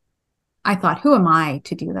thought, who am I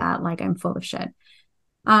to do that? Like, I'm full of shit.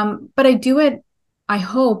 But I do it, I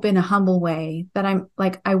hope, in a humble way, that I'm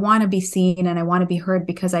like, I want to be seen and I want to be heard,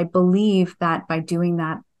 because I believe that by doing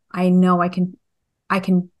that, I know I can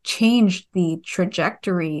change the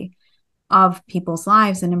trajectory of people's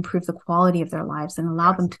lives and improve the quality of their lives and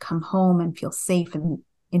allow them to come home and feel safe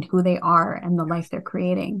in who they are and the life they're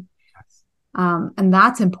creating. And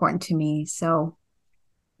that's important to me. So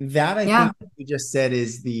that I think you just said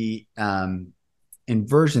is the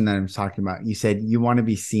inversion that I'm talking about. You said you want to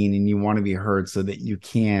be seen and you want to be heard so that you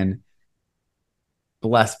can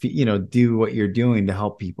bless, do what you're doing to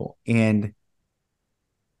help people. And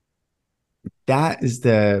that is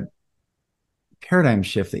the paradigm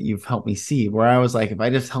shift that you've helped me see, where I was like, if I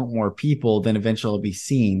just help more people, then eventually I'll be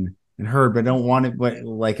seen and heard. But I don't want it. But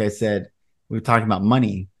like I said, we were talking about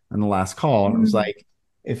money on the last call. And it was like,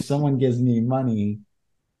 if someone gives me money,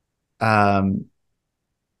 and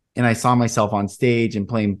I saw myself on stage and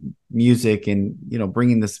playing music and,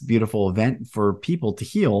 bringing this beautiful event for people to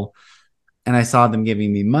heal. And I saw them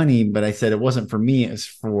giving me money, but I said, it wasn't for me. It was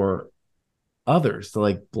for others, to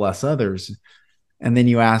like bless others. And then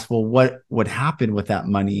you ask, well, what would happen with that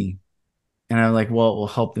money? And I'm like, well, it will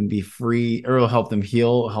help them be free, or it'll help them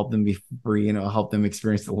heal, help them be free, help them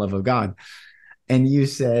experience the love of God. And you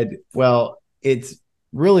said, well, it's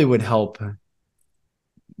really would help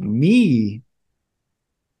me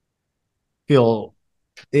feel,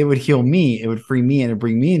 it would heal me, it would free me, and it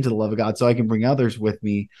bring me into the love of God so I can bring others with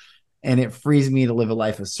me. And it frees me to live a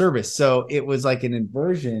life of service. So it was like an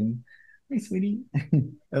inversion. Hey, sweetie.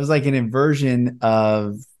 It was like an inversion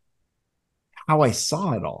of how I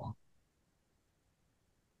saw it all.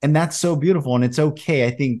 And that's so beautiful. And it's okay.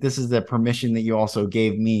 I think this is the permission that you also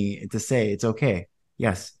gave me to say, it's okay.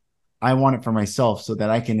 Yes, I want it for myself so that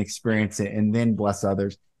I can experience it and then bless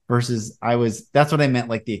others. Versus that's what I meant,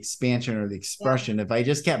 like the expansion or the expression. If I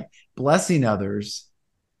just kept blessing others,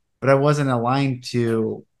 but I wasn't aligned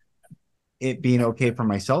to it being okay for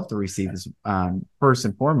myself to receive this, first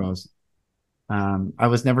and foremost, I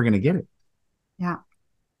was never going to get it. Yeah.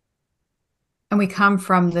 And we come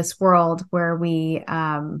from this world where the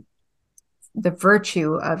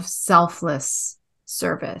virtue of selfless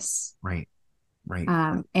service. Right.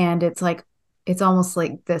 And it's like, it's almost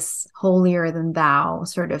like this holier than thou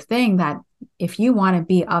sort of thing, that if you want to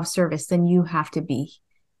be of service, then you have to be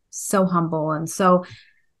so humble. And so,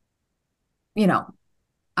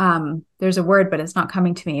 there's a word, but it's not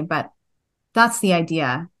coming to me, but that's the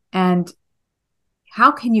idea. And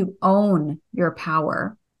how can you own your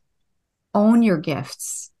power, own your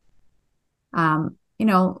gifts? We're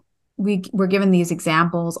given these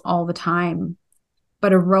examples all the time,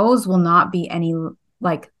 but a rose will not be any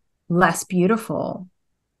like less beautiful.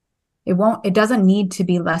 It doesn't need to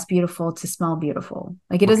be less beautiful to smell beautiful.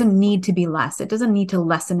 Like, it doesn't need to be less. It doesn't need to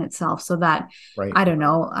lessen itself so that, I don't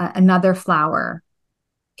know, another flower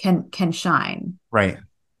can shine. Right.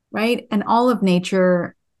 Right. And all of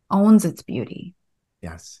nature owns its beauty.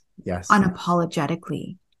 Yes. Yes.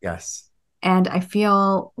 Unapologetically. Yes. And I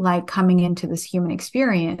feel like coming into this human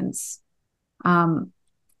experience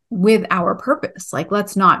with our purpose, like,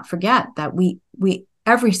 let's not forget that we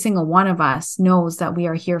every single one of us knows that we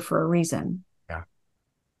are here for a reason. Yeah.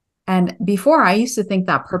 And before, I used to think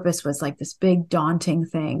that purpose was like this big daunting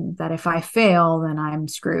thing that if I fail, then I'm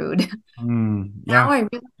screwed. Yeah. Now I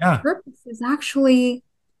realize purpose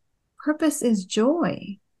is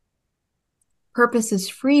joy. Purpose is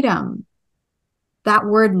freedom. That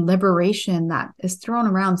word liberation that is thrown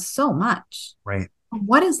around so much. Right.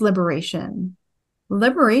 What is liberation?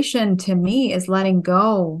 Liberation to me is letting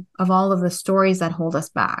go of all of the stories that hold us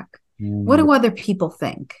back. What do other people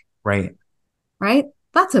think? Right. Right?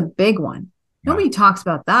 That's a big one. Yeah. Nobody talks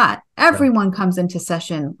about that. Everyone comes into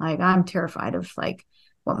session like, I'm terrified of like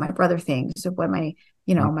what my brother thinks or what my,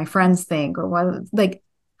 my friends think, or what, like,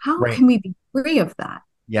 how can we be free of that?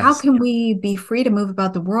 Yes. How can we be free to move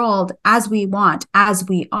about the world as we want, as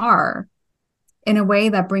we are, in a way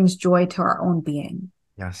that brings joy to our own being?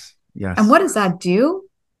 Yes. Yes. And what does that do?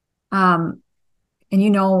 And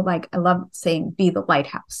like, I love saying, be the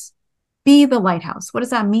lighthouse. Be the lighthouse. What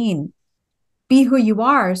does that mean? Be who you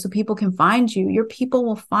are so people can find you. Your people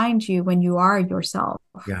will find you when you are yourself.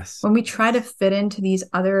 Yes. When we try to fit into these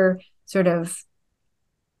other sort of,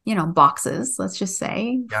 boxes, let's just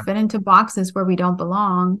say, fit into boxes where we don't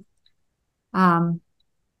belong, a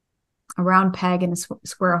round peg in a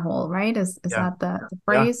square hole, right? Is that the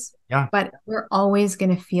phrase? Yeah. But we're always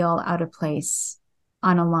going to feel out of place,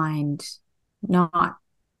 unaligned, not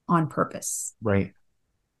on purpose. Right.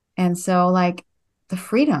 And so, like, the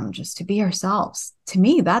freedom just to be ourselves, to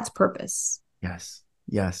me, that's purpose. Yes.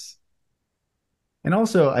 Yes. And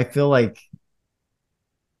also, I feel like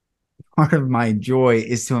part of my joy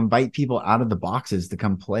is to invite people out of the boxes to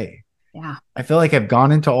come play. Yeah. I feel like I've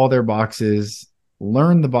gone into all their boxes,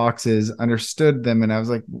 learned the boxes, understood them, and I was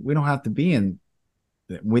like, we don't have to be in.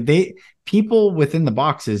 People within the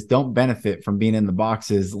boxes don't benefit from being in the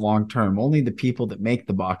boxes long term. Only the people that make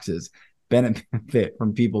the boxes benefit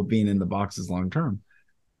from people being in the boxes long term.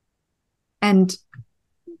 And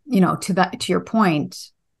to your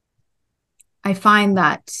point, I find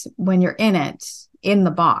that when you're in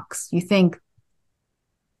the box, you think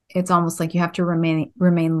it's almost like you have to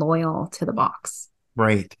remain loyal to the box.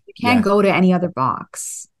 Right. You can't go to any other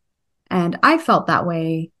box. And I felt that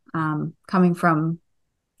way coming from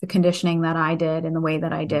the conditioning that I did and the way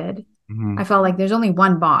that I did. Mm-hmm. I felt like there's only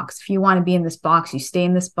one box. If you want to be in this box, you stay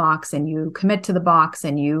in this box and you commit to the box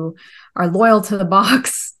and you are loyal to the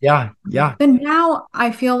box. Yeah. Yeah. But now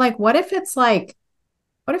I feel like, what if it's like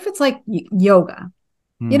yoga?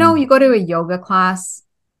 Mm. You go to a yoga class,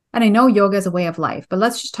 and I know yoga is a way of life, but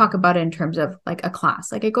let's just talk about it in terms of like a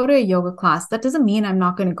class. Like, I go to a yoga class. That doesn't mean I'm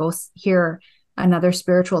not going to go hear another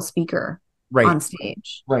spiritual speaker on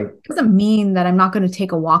stage. Right. It doesn't mean that I'm not going to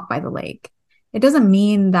take a walk by the lake. It doesn't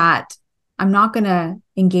mean that I'm not going to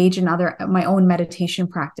engage in my own meditation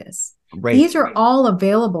practice. Right. These are all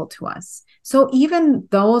available to us. So even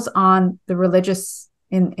those on the religious,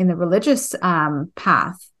 in the religious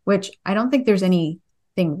path, which I don't think there's anything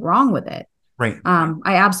wrong with it. Right.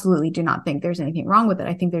 I absolutely do not think there's anything wrong with it.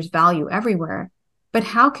 I think there's value everywhere. But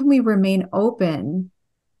how can we remain open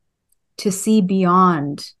to see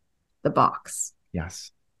beyond the box?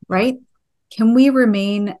 Yes. Right? Can we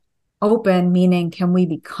remain open, meaning can we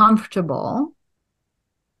be comfortable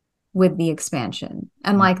with the expansion?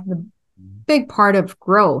 And like, the big part of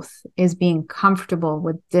growth is being comfortable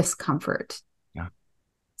with discomfort. Yeah.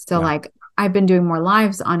 So like, I've been doing more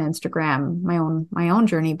lives on Instagram, my own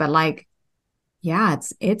journey, but like, yeah,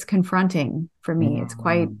 it's confronting for me.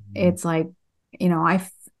 It's like,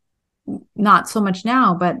 not so much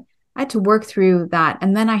now, but I had to work through that.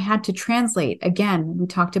 And then I had to translate. Again, we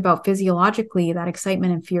talked about physiologically that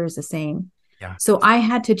excitement and fear is the same. Yeah. So I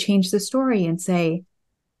had to change the story and say,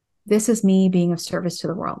 this is me being of service to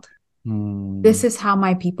the world. This is how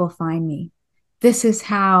my people find me. This is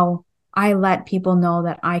how I let people know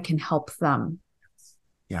that I can help them.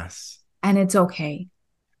 Yes. And it's okay.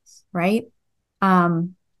 Right? Yeah,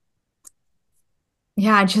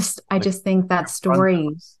 I just think that story.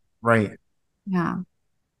 Right. Yeah.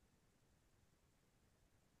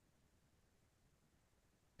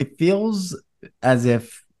 It feels as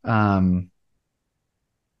if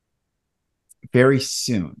very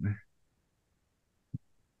soon,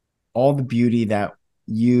 all the beauty that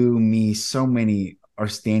you, me, so many are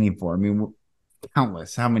standing for. I mean,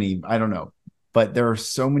 countless. How many? I don't know. But there are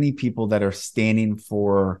so many people that are standing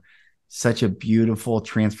for such a beautiful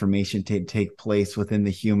transformation to take place within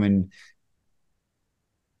the human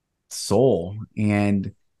soul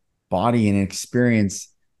and body and experience.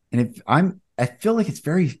 And if I feel like it's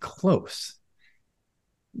very close.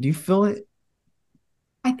 Do you feel it?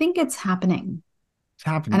 I think it's happening. It's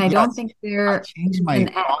happening. And I don't Yes. think I there changed is my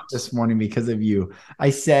an thought end. this morning because of you. I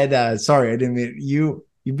said, sorry, I didn't mean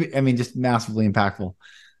I mean, just massively impactful.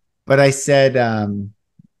 But I said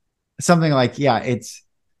something like, yeah,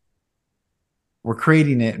 we're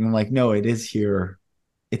creating it. And I'm like, no, it is here.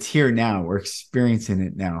 It's here now. We're experiencing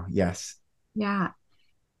it now. Yes. Yeah.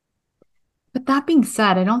 But that being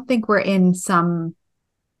said, I don't think we're in some,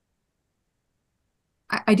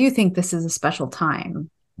 I do think this is a special time,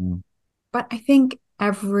 Mm. but I think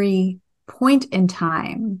every point in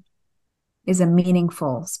time is a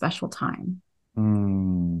meaningful, special time.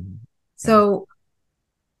 Mm. Yeah. So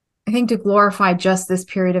I think to glorify just this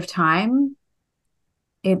period of time,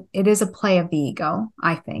 it is a play of the ego,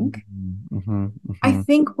 I think. Mm-hmm, I mm-hmm,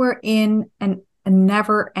 think we're in a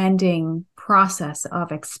never ending process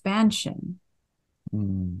of expansion.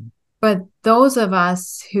 mm. But those of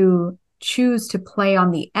us who choose to play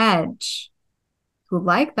on the edge, who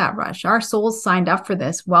like that rush, our souls signed up for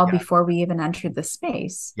this well Yeah. before we even entered the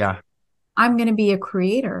space. Yeah. I'm going to be a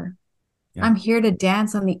creator. Yeah. I'm here to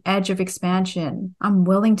dance on the edge of expansion. I'm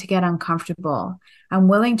willing to get uncomfortable. I'm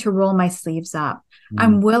willing to roll my sleeves up. Mm,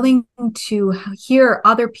 I'm willing to hear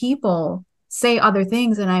other people say other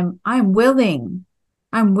things, and I'm willing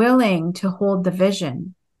to hold the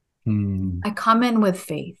vision. mm. I come in with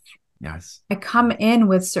faith. Yes. I come in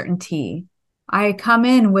with certainty. I come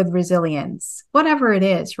in with resilience, whatever it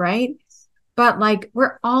is, right? But like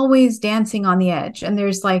we're always dancing on the edge. And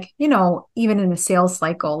there's like, even in a sales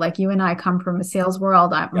cycle, like you and I come from a sales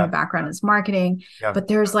world. My Yeah. background is marketing, Yeah. but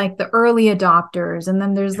there's like the early adopters, and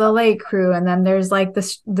then there's the late crew, and then there's like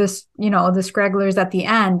the stragglers at the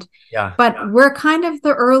end. Yeah. But we're kind of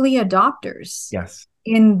the early adopters Yes.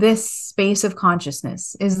 in this space of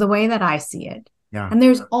consciousness, is the way that I see it. Yeah. And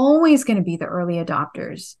there's always going to be the early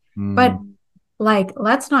adopters. But Mm, like,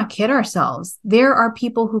 let's not kid ourselves. There are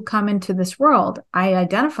people who come into this world. I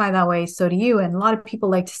identify that way. So do you. And a lot of people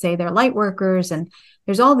like to say they're light workers, and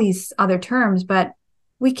there's all these other terms, but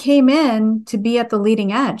we came in to be at the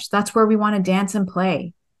leading edge. That's where we want to dance and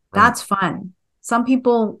play. right. That's fun. Some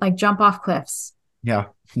people like jump off cliffs. Yeah.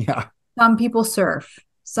 Yeah. Some people surf.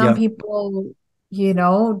 Some Yeah. people,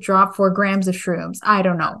 drop 4 grams of shrooms. I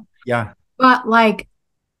don't know. Yeah. But like,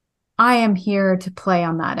 I am here to play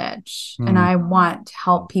on that edge, and Mm, I want to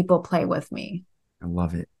help people play with me. I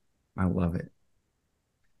love it. I love it.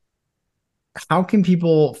 How can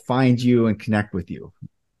people find you and connect with you?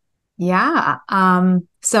 Yeah.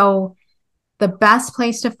 So the best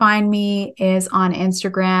place to find me is on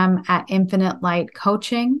Instagram at Infinite Light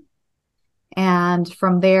Coaching. And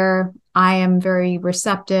from there, I am very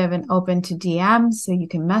receptive and open to DMs. So you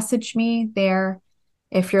can message me there.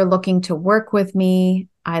 If you're looking to work with me,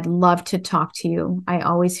 I'd love to talk to you. I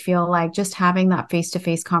always feel like just having that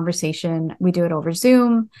face-to-face conversation, we do it over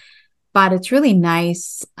Zoom, but it's really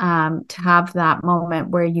nice to have that moment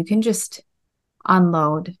where you can just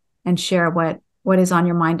unload and share what is on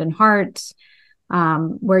your mind and heart,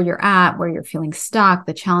 where you're at, where you're feeling stuck,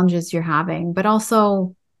 the challenges you're having, but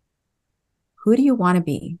also, who do you want to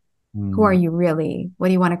be? Who are Mm, you really? What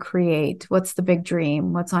do you want to create? What's the big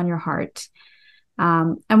dream? What's on your heart?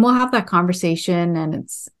 And we'll have that conversation, and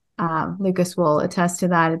it's Lucas will attest to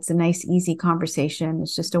that. It's a nice, easy conversation.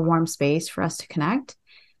 It's just a warm space for us to connect.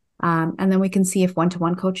 And then we can see if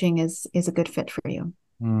one-to-one coaching is a good fit for you.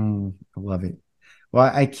 I love it.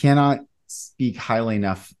 Well, I cannot speak highly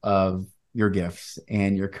enough of your gifts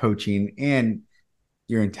and your coaching and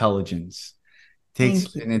your intelligence. It takes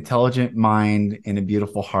Thank you. an intelligent mind and a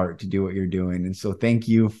beautiful heart to do what you're doing. And so thank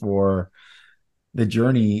you for the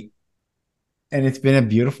journey. And it's been a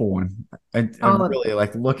beautiful one. I Oh, really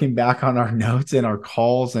like looking back on our notes and our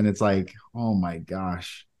calls, and it's like, oh my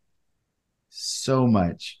gosh, so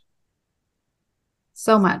much.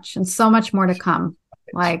 so much, and so much more to come.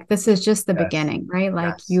 Like, this is just the Yes. beginning, right?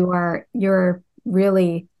 Like Yes. you're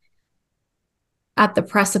really at the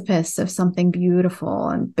precipice of something beautiful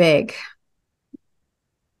and big.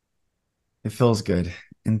 It feels good.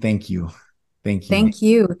 And thank you. Thank you. Thank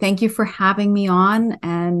you. Thank you for having me on.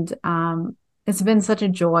 And it's been such a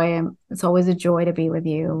joy. It's always a joy to be with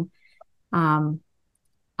you. Um,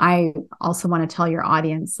 I also want to tell your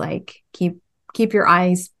audience, like, keep your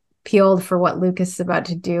eyes peeled for what Lucas is about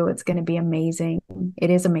to do. It's going to be amazing. It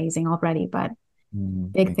is amazing already, but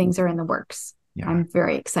big things are in the works. Yeah. I'm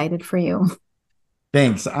very excited for you.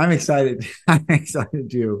 Thanks. I'm excited. I'm excited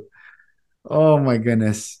too. Oh my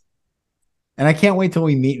goodness. And I can't wait till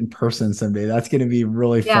we meet in person someday. That's going to be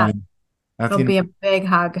really fun. It'll be a big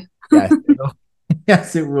hug. Yes.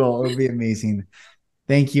 Yes, it will. It'll be amazing.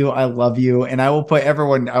 Thank you. I love you. And I will put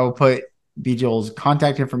Beejal's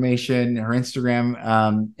contact information, her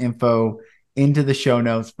Instagram info into the show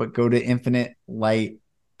notes, but go to Infinite Light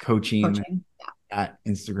Coaching at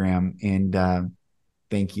Instagram. And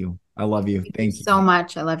thank you. I love you. Thank you so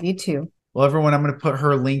much. I love you too. Well, everyone, I'm going to put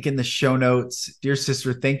her link in the show notes. Dear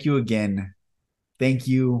sister, thank you again. Thank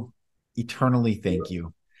you. Eternally thank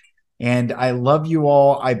you. And I love you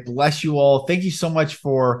all. I bless you all. Thank you so much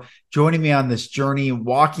for joining me on this journey,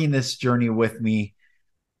 walking this journey with me.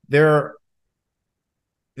 There's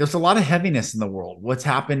a lot of heaviness in the world. What's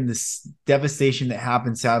happened, this devastation that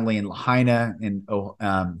happened sadly in Lahaina and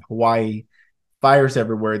Hawaii, fires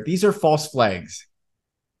everywhere. These are false flags.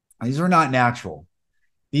 These are not natural.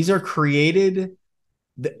 These are created.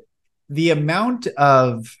 The amount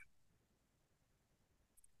of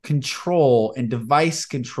control and device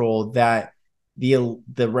control that the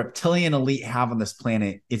reptilian elite have on this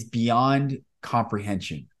planet is beyond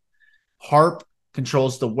comprehension. HARP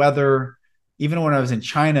controls the weather. Even when I was in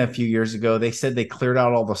China a few years ago, they said they cleared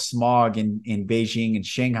out all the smog in Beijing and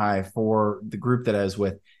Shanghai for the group that I was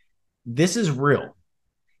with. This is real.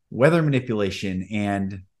 Weather manipulation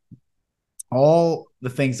and all the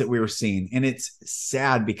things that we were seeing. And it's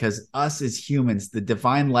sad because us as humans, the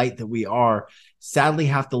divine light that we are, sadly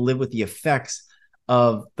have to live with the effects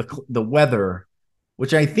of the weather,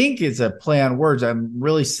 which I think is a play on words. I'm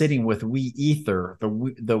really sitting with we ether.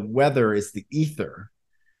 The weather is the ether.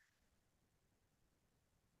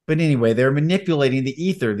 But anyway, they're manipulating the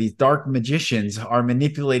ether. These dark magicians are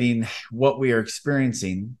manipulating what we are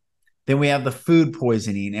experiencing. Then we have the food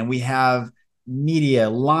poisoning, and we have media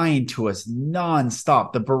lying to us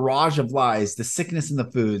nonstop, the barrage of lies, the sickness in the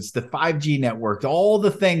foods, the 5G network, all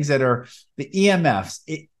the things that are the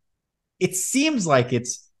EMFs. It seems like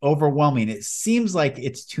it's overwhelming. It seems like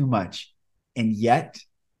it's too much. And yet,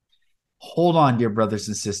 hold on, dear brothers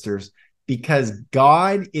and sisters, because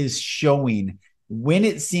God is showing when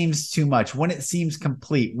it seems too much, when it seems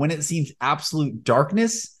complete, when it seems absolute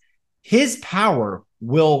darkness, his power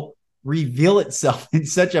will reveal itself in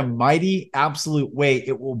such a mighty, absolute way.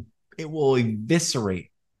 It will eviscerate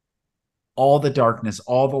all the darkness,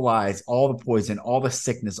 all the lies, all the poison, all the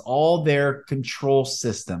sickness, all their control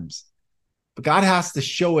systems. But God has to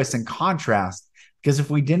show us in contrast, because if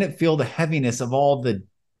we didn't feel the heaviness of all the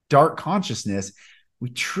dark consciousness, we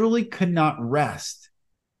truly could not rest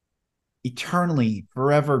eternally,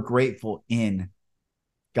 forever grateful in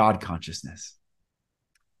God consciousness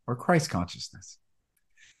or Christ consciousness.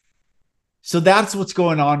 So that's what's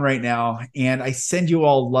going on right now. And I send you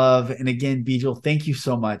all love. And again, Beejal, thank you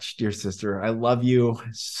so much, dear sister. I love you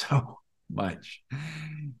so much.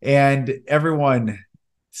 And everyone,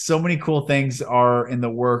 so many cool things are in the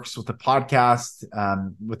works with the podcast,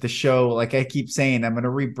 with the show. Like I keep saying, I'm going to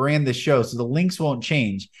rebrand the show. So the links won't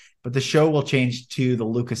change, but the show will change to the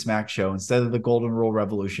Lucas Mack Show instead of the Golden Rule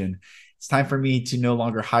Revolution. It's time for me to no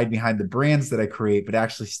longer hide behind the brands that I create, but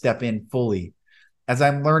actually step in fully as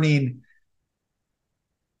I'm learning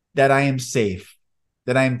that I am safe,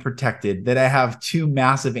 that I am protected, that I have two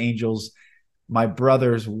massive angels, my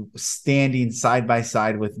brothers, standing side by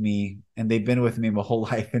side with me, and they've been with me my whole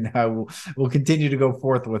life, and I will continue to go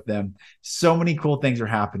forth with them. So many cool things are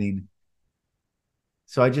happening.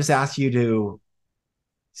 So I just ask you to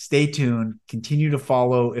stay tuned, continue to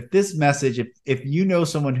follow. If this message, if you know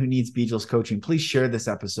someone who needs Beejal's coaching, please share this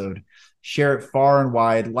episode. Share it far and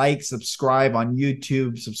wide. Like, subscribe on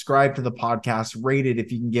YouTube, subscribe to the podcast, rate it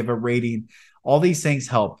if you can give a rating. All these things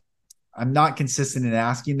help. I'm not consistent in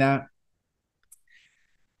asking that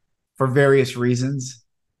for various reasons,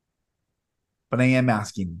 but I am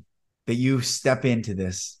asking that you step into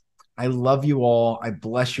this. I love you all. I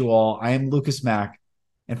bless you all. I am Lucas Mack.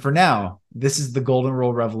 And for now, this is the Golden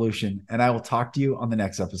Rule Revolution, and I will talk to you on the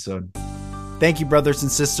next episode. Thank you, brothers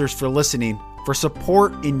and sisters, for listening. For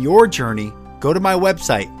support in your journey, go to my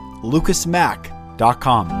website,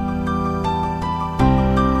 lucasmack.com.